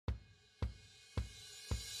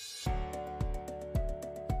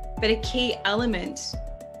But a key element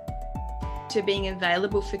to being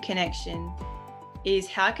available for connection is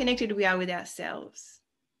how connected we are with ourselves.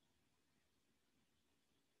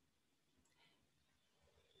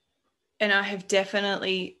 And I have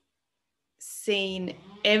definitely seen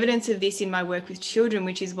evidence of this in my work with children,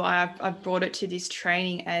 which is why I've brought it to this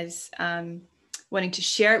training as wanting to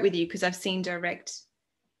share it with you, because I've seen direct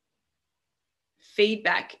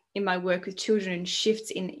feedback in my work with children and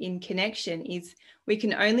shifts in connection. Is we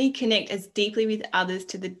can only connect as deeply with others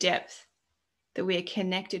to the depth that we are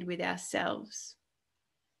connected with ourselves.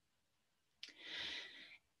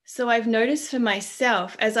 So I've noticed for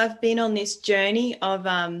myself, as I've been on this journey of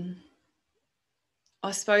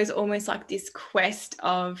I suppose almost like this quest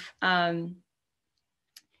of being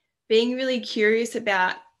really curious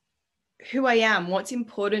about who I am, what's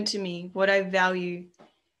important to me, what I value,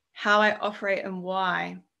 how I operate and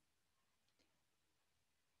why.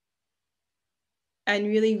 And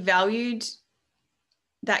really valued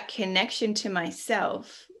that connection to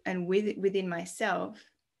myself and within myself.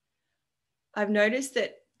 I've noticed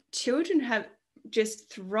that children have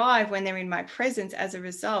just thrive when they're in my presence as a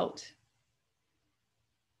result.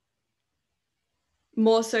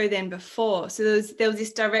 More so than before. So there was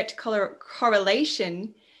this direct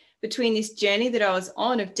correlation between this journey that I was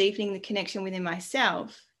on of deepening the connection within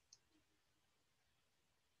myself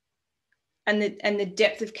and the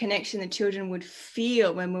depth of connection the children would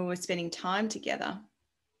feel when we were spending time together.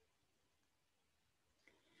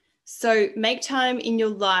 So make time in your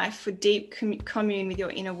life for deep commune with your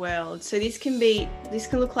inner world. So this can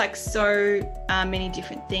look like so many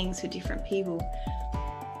different things for different people.